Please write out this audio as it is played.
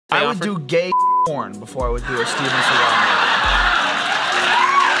I would do gay porn before I would do a Steven Seagal movie.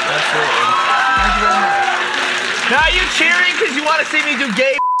 That's it. Thank you very much. Now are you cheering because you want to see me do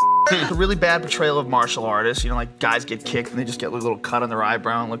gay? It's a really bad portrayal of martial artists. You know, like guys get kicked and they just get a little cut on their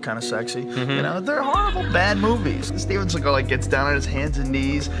eyebrow and look kind of sexy. You know, they're horrible, bad movies. Steven Seagal like gets down on his hands and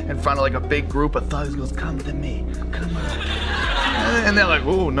knees in front of like a big group of thugs. Goes, "Come to me, come on." And they're like,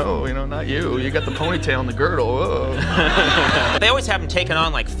 "Oh no, you know, not you. You got the ponytail and the girdle." Oh. They always have him taking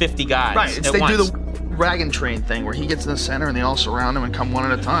on like 50 guys. Right. At They once. do the Rogan train thing where he gets in the center and they all surround him and come one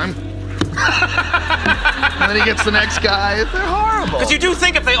at a time. And then he gets the next guy. They're horrible. Because you do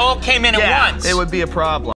think if they all came in at once. It would be a problem.